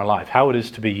out in our life, how it is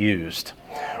to be used.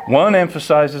 One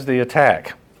emphasizes the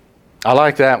attack. I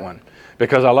like that one,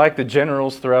 because I like the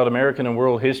generals throughout American and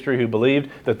world history who believed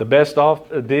that the best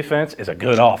defense is a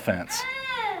good offense.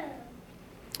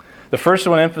 The first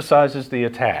one emphasizes the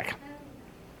attack.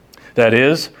 That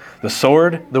is, the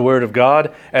sword, the Word of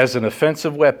God, as an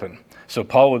offensive weapon. So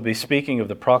Paul would be speaking of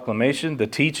the proclamation, the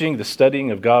teaching, the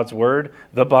studying of God's Word,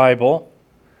 the Bible,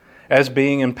 as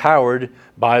being empowered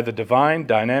by the divine,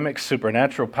 dynamic,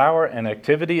 supernatural power and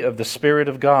activity of the Spirit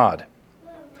of God.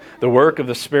 The work of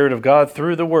the Spirit of God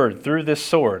through the Word, through this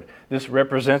sword. This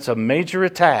represents a major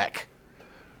attack.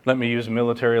 Let me use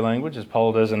military language, as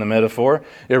Paul does in the metaphor.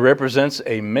 It represents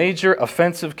a major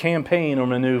offensive campaign or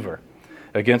maneuver.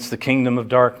 against the kingdom of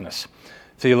darkness.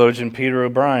 Theologian Peter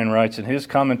O'Brien writes in his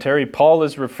commentary, Paul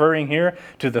is referring here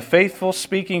to the faithful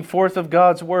speaking forth of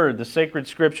God's word, the sacred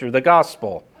scripture, the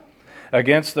gospel,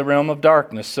 against the realm of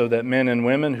darkness, so that men and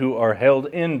women who are held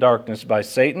in darkness by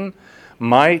Satan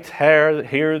might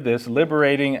hear this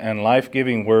liberating and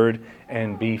life-giving word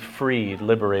and be freed,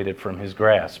 liberated from his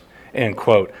grasp. End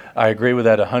quote. I agree with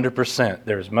that 100%.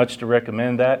 There is much to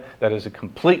recommend that. That is a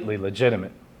completely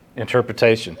legitimate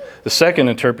interpretation. The second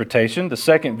interpretation, the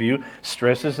second view,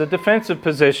 stresses the defensive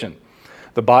position.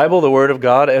 The Bible, the Word of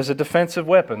God, as a defensive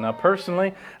weapon. Now,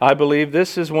 personally, I believe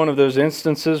this is one of those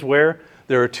instances where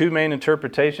there are two main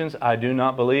interpretations. I do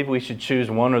not believe we should choose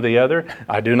one or the other.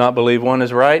 I do not believe one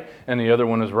is right and the other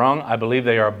one is wrong. I believe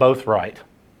they are both right.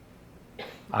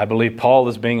 I believe Paul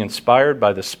is being inspired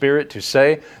by the Spirit to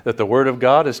say that the Word of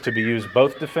God is to be used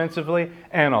both defensively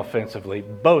and offensively.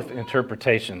 Both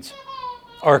interpretations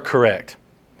are correct.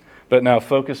 But now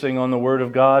focusing on the Word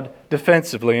of God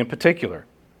defensively in particular.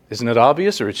 Isn't it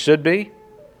obvious, or it should be?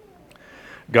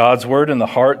 God's Word in the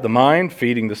heart, the mind,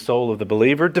 feeding the soul of the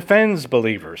believer, defends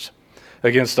believers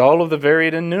against all of the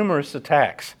varied and numerous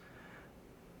attacks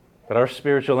that our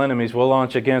spiritual enemies will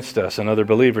launch against us and other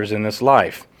believers in this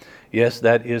life. Yes,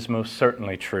 that is most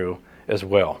certainly true as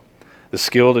well. The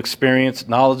skilled, experienced,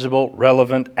 knowledgeable,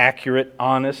 relevant, accurate,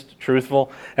 honest, truthful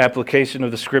application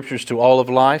of the Scriptures to all of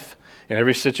life, in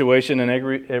every situation and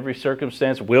every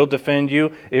circumstance, will defend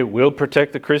you. It will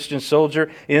protect the Christian soldier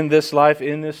in this life,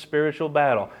 in this spiritual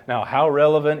battle. Now, how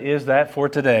relevant is that for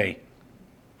today?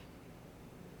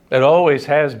 It always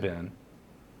has been.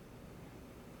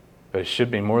 But it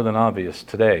should be more than obvious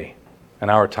today, in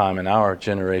our time, in our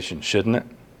generation, shouldn't it?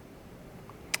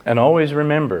 And always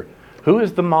remember, who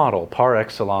is the model par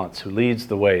excellence, who leads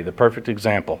the way, the perfect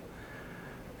example?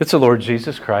 It's the Lord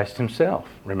Jesus Christ Himself,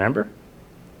 remember?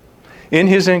 In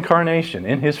His incarnation,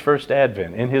 in His first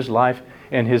advent, in His life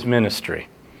and His ministry.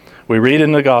 We read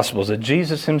in the Gospels that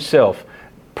Jesus Himself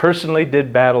personally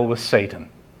did battle with Satan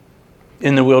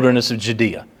in the wilderness of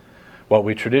Judea, what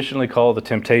we traditionally call the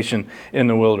temptation in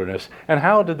the wilderness. And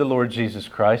how did the Lord Jesus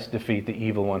Christ defeat the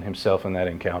evil one Himself in that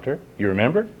encounter? You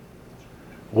remember?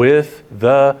 With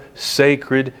the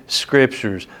sacred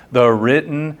Scriptures, the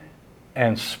written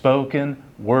and spoken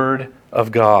Word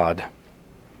of God.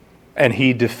 And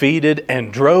He defeated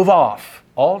and drove off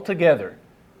altogether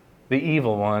the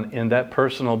evil one in that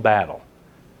personal battle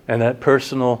and that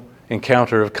personal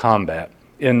encounter of combat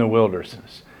in the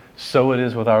wilderness. So it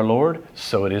is with our Lord,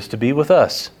 so it is to be with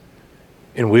us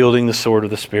in wielding the sword of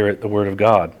the Spirit, the Word of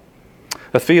God.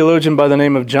 A theologian by the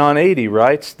name of John Eadie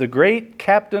writes, "The great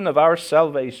captain of our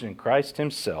salvation, Christ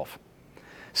Himself,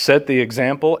 set the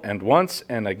example, and once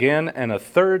and again and a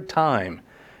third time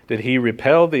did He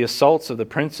repel the assaults of the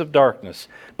prince of darkness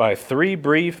by three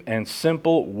brief and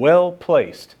simple,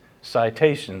 well-placed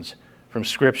citations from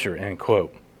Scripture," end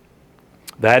quote.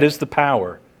 That is the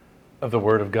power of the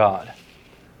Word of God.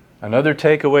 Another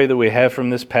takeaway that we have from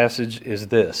this passage is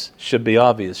this. Should be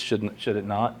obvious, should it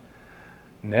not?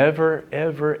 Never,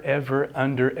 ever, ever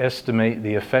underestimate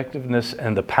the effectiveness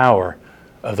and the power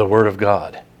of the Word of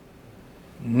God.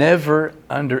 Never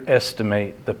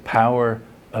underestimate the power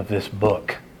of this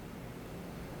book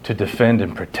to defend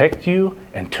and protect you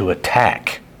and to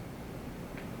attack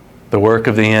the work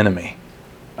of the enemy,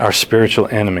 our spiritual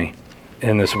enemy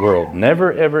in this world.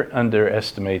 Never, ever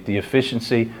underestimate the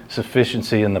efficiency,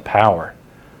 sufficiency, and the power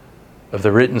of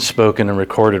the written, spoken, and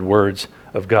recorded words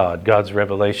of God, God's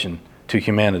revelation to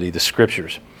humanity, the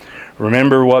Scriptures.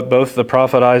 Remember what both the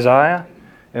prophet Isaiah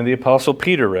and the apostle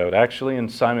Peter wrote. Actually, in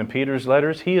Simon Peter's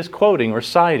letters, he is quoting or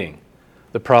citing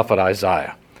the prophet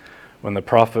Isaiah. When the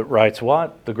prophet writes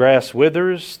what? The grass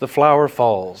withers, the flower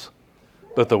falls,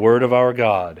 but the word of our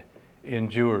God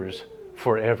endures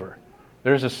forever.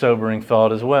 There's a sobering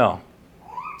thought as well.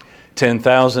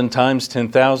 10,000 times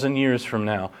 10,000 years from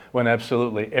now, when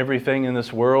absolutely everything in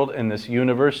this world, in this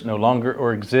universe, no longer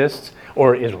or exists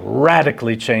or is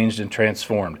radically changed and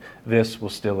transformed, this will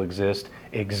still exist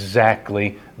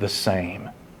exactly the same.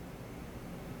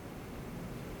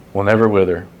 Will never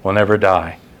wither, will never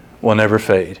die, will never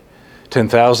fade.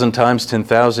 10,000 times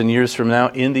 10,000 years from now,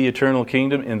 in the eternal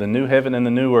kingdom, in the new heaven and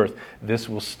the new earth, this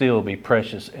will still be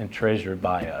precious and treasured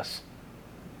by us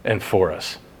and for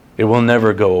us. It will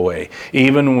never go away,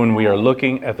 even when we are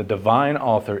looking at the divine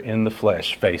author in the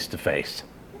flesh, face to face.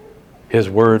 His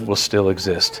word will still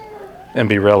exist and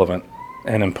be relevant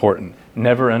and important.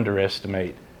 Never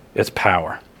underestimate its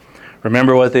power.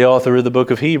 Remember what the author of the book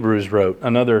of Hebrews wrote,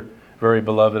 another very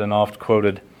beloved and oft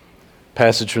quoted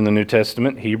passage from the New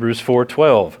Testament, Hebrews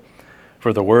 4:12.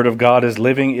 For the word of God is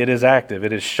living, it is active,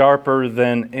 it is sharper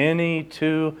than any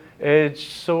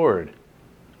two-edged sword.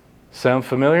 Sound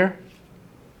familiar?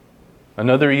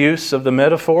 Another use of the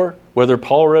metaphor, whether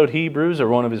Paul wrote Hebrews or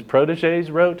one of his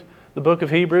proteges wrote the book of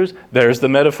Hebrews, there's the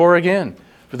metaphor again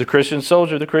for the Christian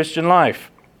soldier, the Christian life.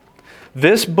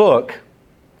 This book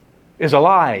is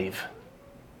alive.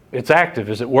 It's active.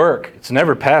 It's at work. It's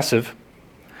never passive.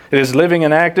 It is living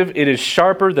and active. It is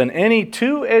sharper than any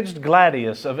two-edged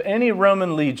gladius of any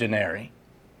Roman legionary,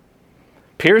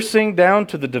 piercing down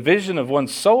to the division of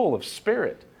one's soul, of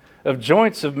spirit, of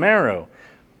joints, of marrow,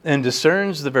 and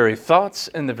discerns the very thoughts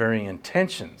and the very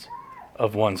intentions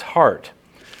of one's heart.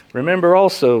 Remember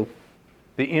also,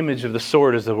 the image of the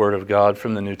sword is the Word of God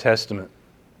from the New Testament.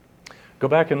 Go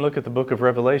back and look at the book of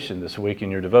Revelation this week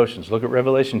in your devotions. Look at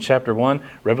Revelation chapter 1,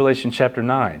 Revelation chapter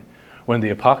 9. When the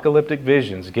apocalyptic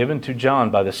visions given to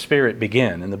John by the Spirit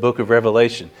begin in the book of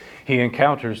Revelation, he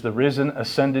encounters the risen,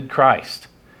 ascended Christ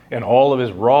in all of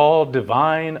his raw,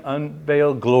 divine,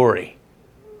 unveiled glory.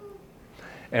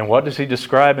 And what does he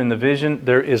describe in the vision?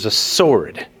 There is a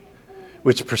sword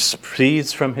which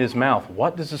proceeds from his mouth.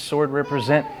 What does the sword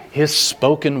represent? His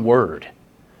spoken word.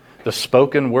 The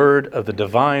spoken word of the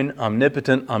divine,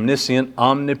 omnipotent, omniscient,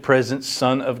 omnipresent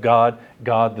Son of God,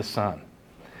 God the Son.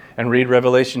 And read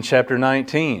Revelation chapter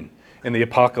 19. In the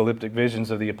apocalyptic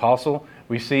visions of the apostle,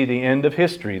 we see the end of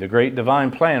history, the great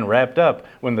divine plan wrapped up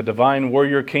when the divine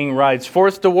warrior king rides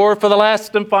forth to war for the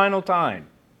last and final time,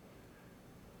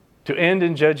 to end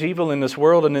and judge evil in this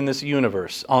world and in this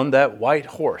universe on that white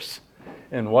horse.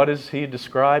 And what does he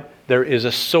describe? There is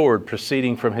a sword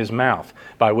proceeding from his mouth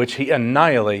by which he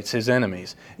annihilates his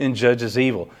enemies and judges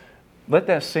evil. Let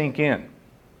that sink in.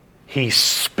 He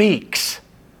speaks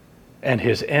and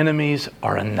his enemies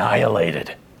are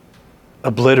annihilated,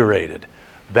 obliterated.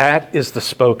 That is the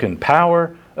spoken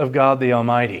power of God the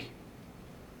Almighty.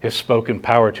 His spoken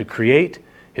power to create,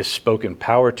 his spoken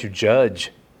power to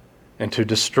judge and to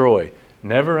destroy.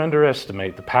 Never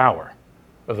underestimate the power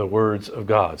of the words of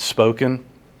God, spoken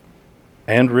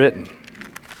and written.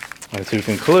 And to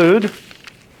conclude,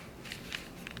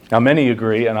 now many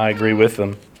agree, and I agree with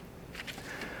them,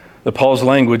 that Paul's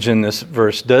language in this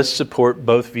verse does support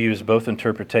both views, both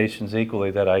interpretations equally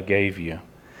that I gave you.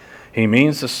 He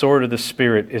means the sword of the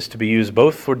Spirit is to be used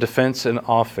both for defense and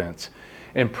offense.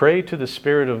 And pray to the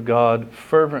Spirit of God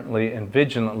fervently and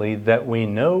vigilantly that we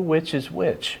know which is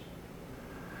which.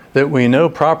 That we know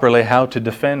properly how to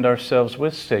defend ourselves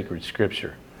with sacred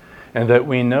Scripture. And that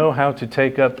we know how to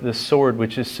take up the sword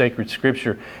which is sacred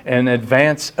Scripture and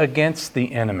advance against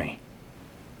the enemy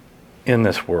in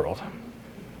this world.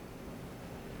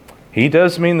 He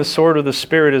does mean the sword of the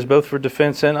Spirit is both for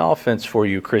defense and offense for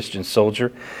you, Christian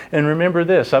soldier. And remember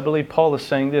this, I believe Paul is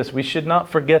saying this, we should not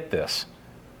forget this.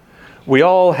 We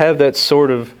all have that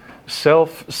sort of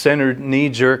self-centered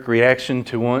knee-jerk reaction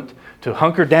to want to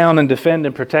hunker down and defend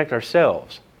and protect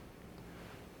ourselves.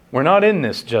 We're not in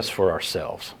this just for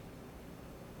ourselves.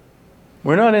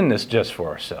 We're not in this just for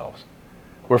ourselves.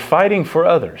 We're fighting for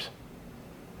others.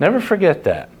 Never forget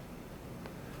that.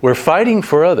 We're fighting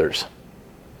for others.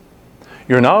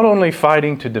 You're not only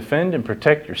fighting to defend and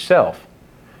protect yourself,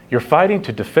 you're fighting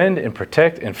to defend and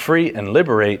protect and free and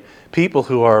liberate people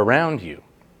who are around you.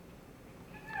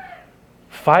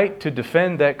 Fight to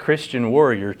defend that Christian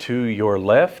warrior to your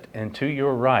left and to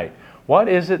your right. What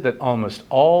is it that almost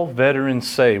all veterans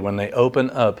say when they open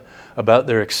up about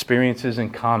their experiences in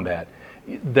combat?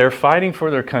 They're fighting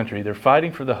for their country. They're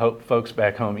fighting for the folks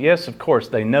back home. Yes, of course,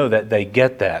 they know that. They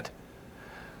get that.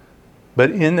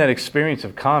 But in that experience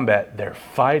of combat, they're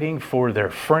fighting for their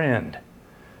friend.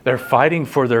 They're fighting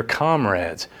for their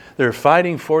comrades. They're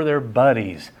fighting for their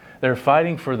buddies. They're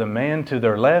fighting for the man to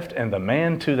their left and the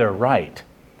man to their right.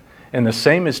 And the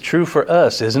same is true for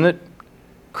us, isn't it?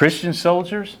 Christian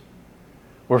soldiers?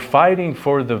 We're fighting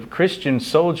for the Christian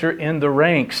soldier in the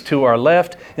ranks to our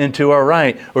left and to our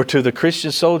right, or to the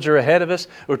Christian soldier ahead of us,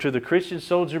 or to the Christian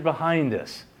soldier behind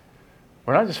us.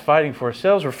 We're not just fighting for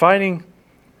ourselves, we're fighting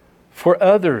for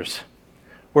others.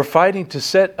 We're fighting to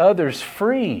set others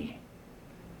free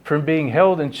from being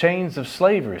held in chains of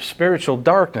slavery, spiritual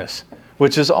darkness,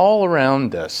 which is all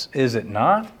around us, is it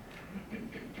not?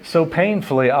 So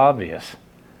painfully obvious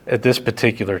at this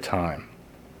particular time.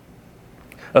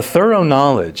 A thorough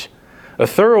knowledge, a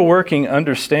thorough working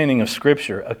understanding of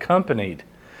Scripture accompanied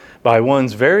by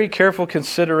one's very careful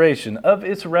consideration of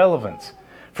its relevance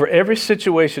for every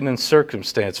situation and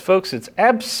circumstance. Folks, it's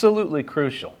absolutely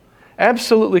crucial,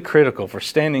 absolutely critical for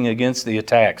standing against the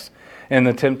attacks and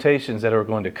the temptations that are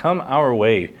going to come our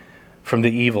way from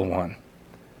the evil one.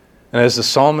 And as the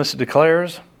psalmist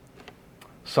declares,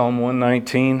 Psalm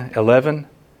 119:11.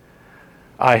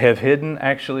 I have hidden,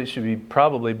 actually it should be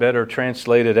probably better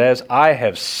translated as, I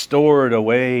have stored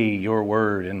away your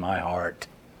word in my heart,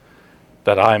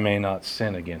 that I may not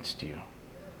sin against you.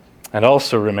 And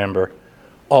also remember,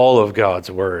 all of God's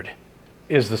word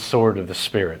is the sword of the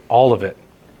Spirit, all of it.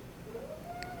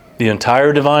 The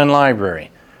entire divine library,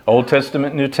 Old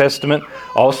Testament, New Testament,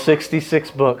 all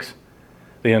 66 books.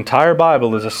 The entire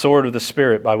Bible is a sword of the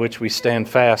Spirit by which we stand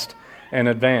fast and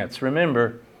advance.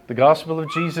 Remember, the gospel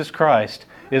of Jesus Christ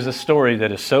is a story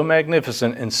that is so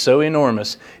magnificent and so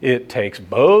enormous, it takes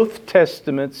both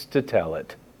testaments to tell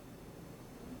it.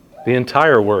 The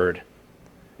entire word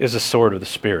is a sword of the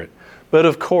Spirit. But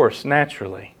of course,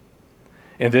 naturally,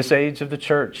 in this age of the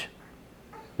church,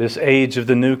 this age of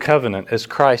the new covenant, as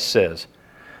Christ says,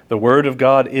 the Word of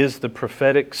God is the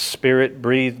prophetic,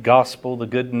 Spirit-breathed gospel, the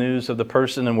good news of the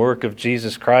person and work of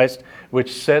Jesus Christ,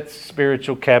 which sets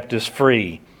spiritual captives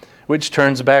free, which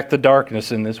turns back the darkness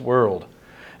in this world,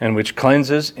 and which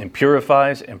cleanses and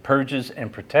purifies and purges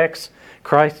and protects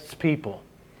Christ's people,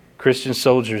 Christian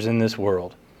soldiers in this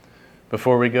world.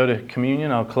 Before we go to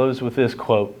communion, I'll close with this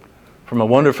quote from a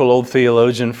wonderful old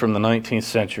theologian from the 19th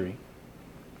century,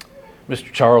 Mr.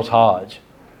 Charles Hodge,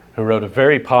 who wrote a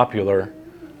very popular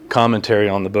commentary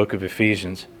on the book of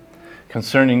Ephesians.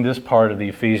 Concerning this part of the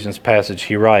Ephesians passage,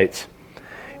 he writes,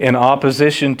 in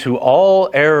opposition to all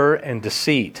error and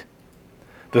deceit,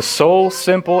 the sole,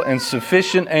 simple, and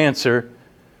sufficient answer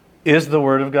is the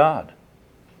Word of God,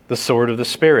 the sword of the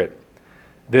Spirit.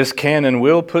 This can and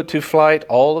will put to flight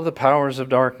all of the powers of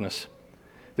darkness.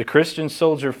 The Christian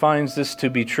soldier finds this to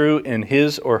be true in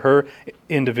his or her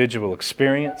individual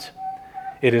experience.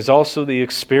 It is also the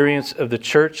experience of the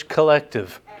church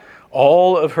collective.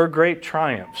 All of her great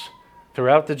triumphs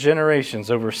throughout the generations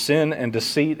over sin and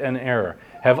deceit and error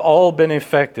have all been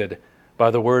effected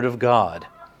by the Word of God.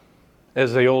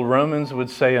 As the old Romans would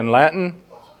say in Latin,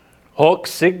 hoc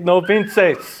signo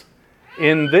vinces,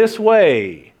 in this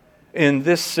way, in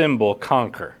this symbol,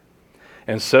 conquer.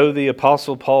 And so the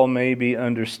Apostle Paul may be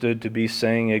understood to be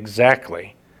saying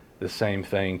exactly the same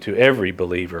thing to every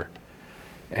believer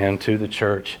and to the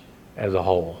church as a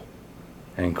whole.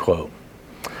 End quote.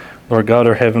 Lord God,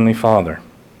 our Heavenly Father,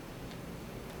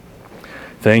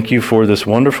 thank you for this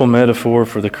wonderful metaphor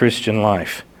for the Christian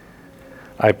life.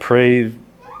 I pray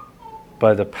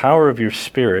by the power of your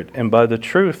Spirit and by the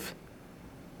truth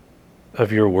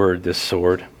of your word, this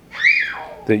sword,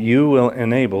 that you will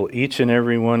enable each and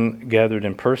every one gathered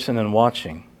in person and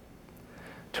watching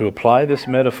to apply this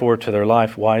metaphor to their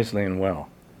life wisely and well,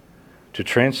 to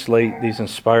translate these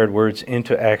inspired words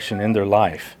into action in their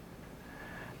life,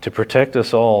 to protect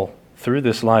us all through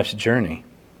this life's journey,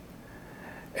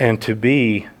 and to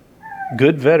be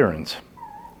good veterans,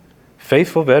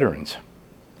 faithful veterans,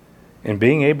 in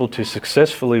being able to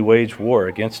successfully wage war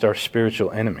against our spiritual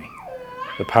enemy,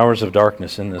 the powers of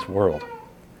darkness in this world.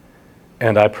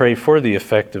 And I pray for the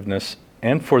effectiveness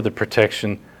and for the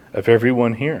protection of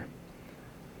everyone here,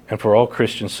 and for all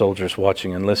Christian soldiers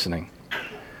watching and listening.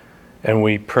 And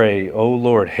we pray, O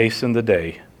Lord, hasten the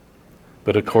day,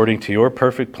 but according to your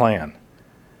perfect plan,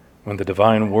 when the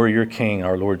divine warrior king,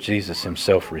 our Lord Jesus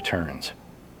himself, returns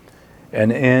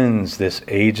and ends this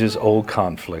ages-old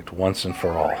conflict once and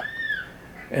for all,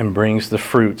 and brings the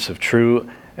fruits of true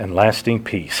and lasting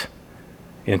peace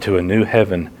into a new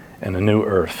heaven and a new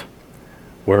earth,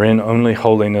 wherein only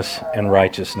holiness and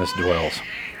righteousness dwells.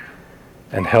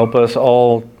 And help us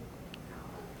all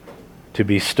to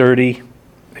be sturdy,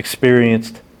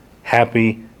 experienced,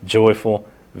 happy, joyful,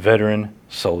 veteran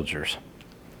soldiers,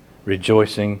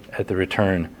 rejoicing at the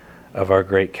return of our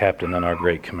great captain and our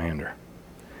great commander.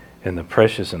 In the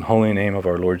precious and holy name of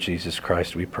our Lord Jesus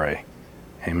Christ we pray.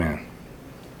 Amen.